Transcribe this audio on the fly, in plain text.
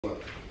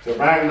So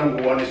round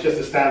number 1 is just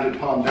a standard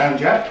palm down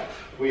jab,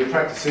 where you're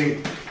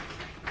practicing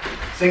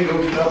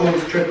singles,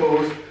 doubles,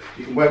 triples.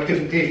 You can work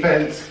different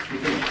defense, you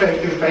can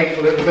fake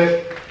a little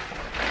bit,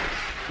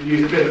 you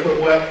use a bit of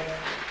footwork,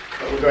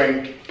 but we're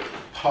going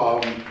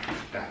palm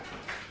down.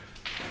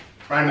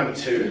 Round number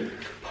 2,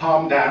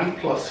 palm down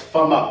plus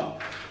thumb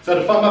up. So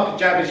the thumb up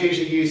jab is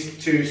usually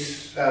used to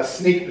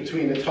sneak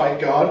between a tight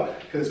guard,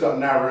 because it's got a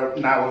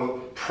narrow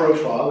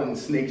profile and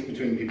sneaks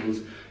between people's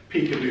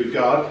peekaboo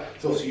guard.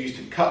 It's also used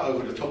to cut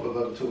over the top of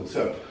other tools.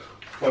 So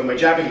when we're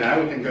jabbing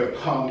now, we can go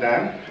palm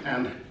down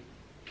and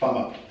thumb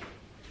up.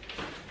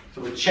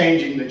 So we're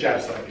changing the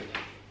jab slightly.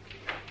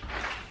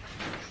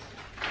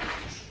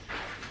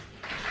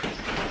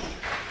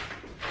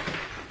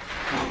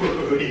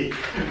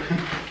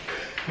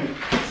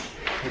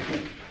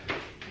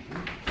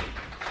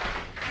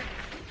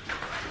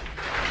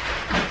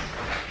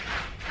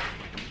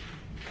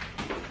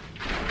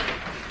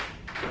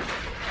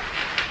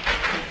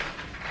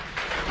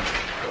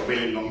 Got a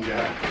really long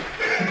jab.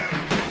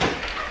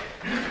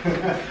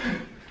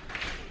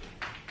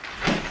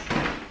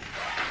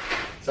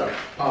 So,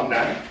 palm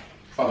down,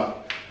 thumb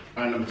up.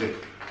 Round number 2.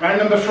 Round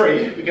number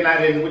 3, we can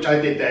add in, which I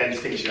did there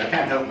instinctually, I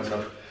can't help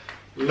myself.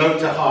 Low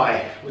to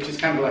high, which is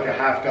kind of like a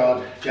half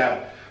guard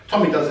jab.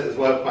 Tommy does it as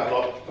well quite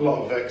a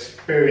lot of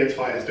experienced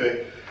fighters do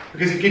it,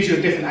 because it gives you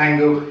a different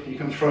angle. You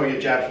can throw your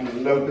jab from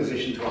a low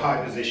position to a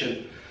high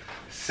position,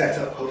 set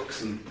up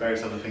hooks and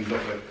various other things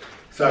like that.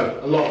 So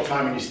a lot of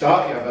time when you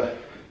start, you have a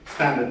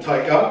standard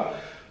tight guard,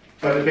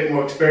 but a bit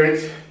more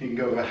experience, you can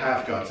go with a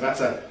half guard. So that's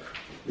a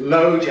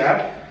low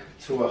jab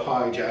to a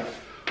high jab,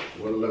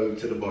 or a low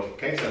to the body.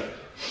 Okay, so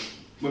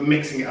we're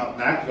mixing it up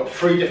now. We've got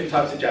 3 different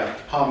types of jab: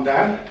 palm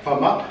down,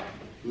 thumb up,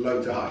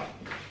 low to high.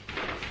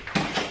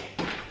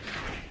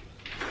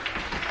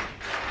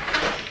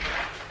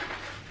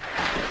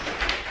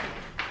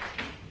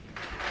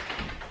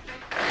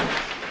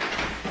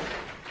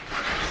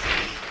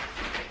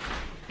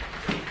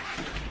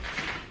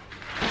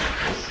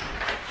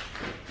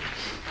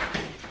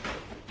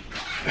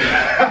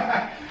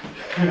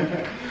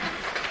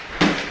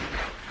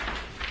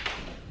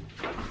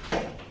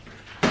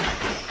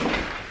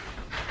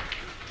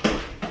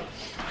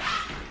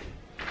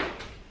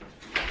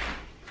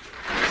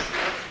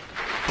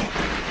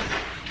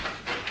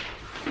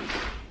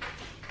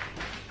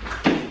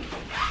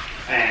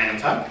 And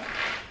time.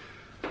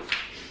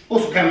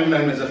 Also commonly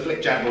known as a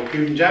flick jab or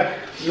coon jab.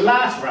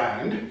 Last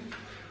round,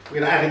 we're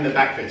going to add in the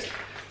back fist.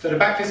 So the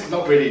back fist is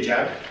not really a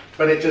jab,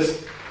 but it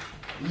just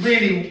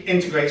really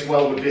integrates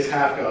well with this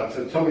half guard.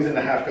 So Tommy's in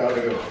the half guard,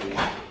 I go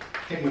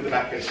hit him with the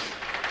back fist.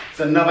 It's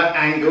another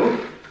angle.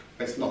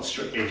 It's not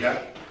strictly a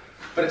jab,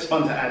 but it's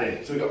fun to add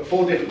in. So we've got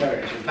 4 different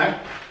variations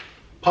now.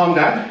 Palm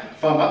down,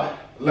 thumb up,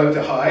 low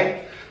to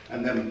high,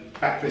 and then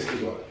back fist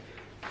as well.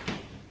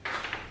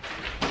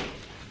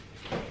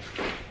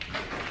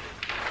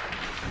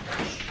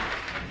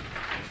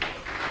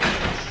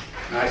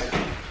 Nice.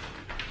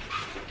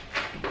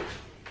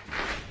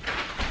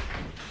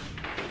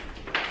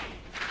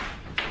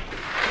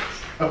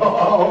 Oh,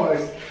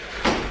 almost.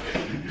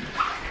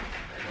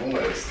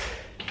 Almost.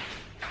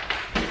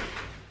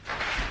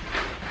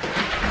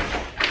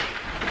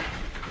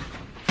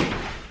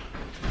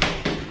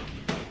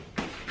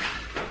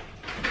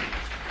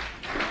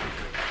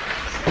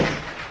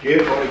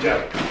 Good body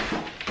jab.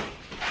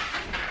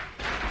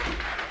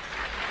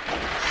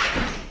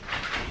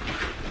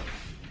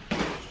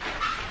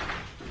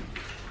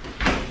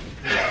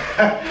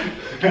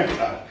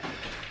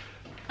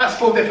 That's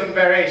 4 different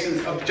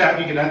variations of jab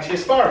you can add to your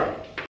sparring.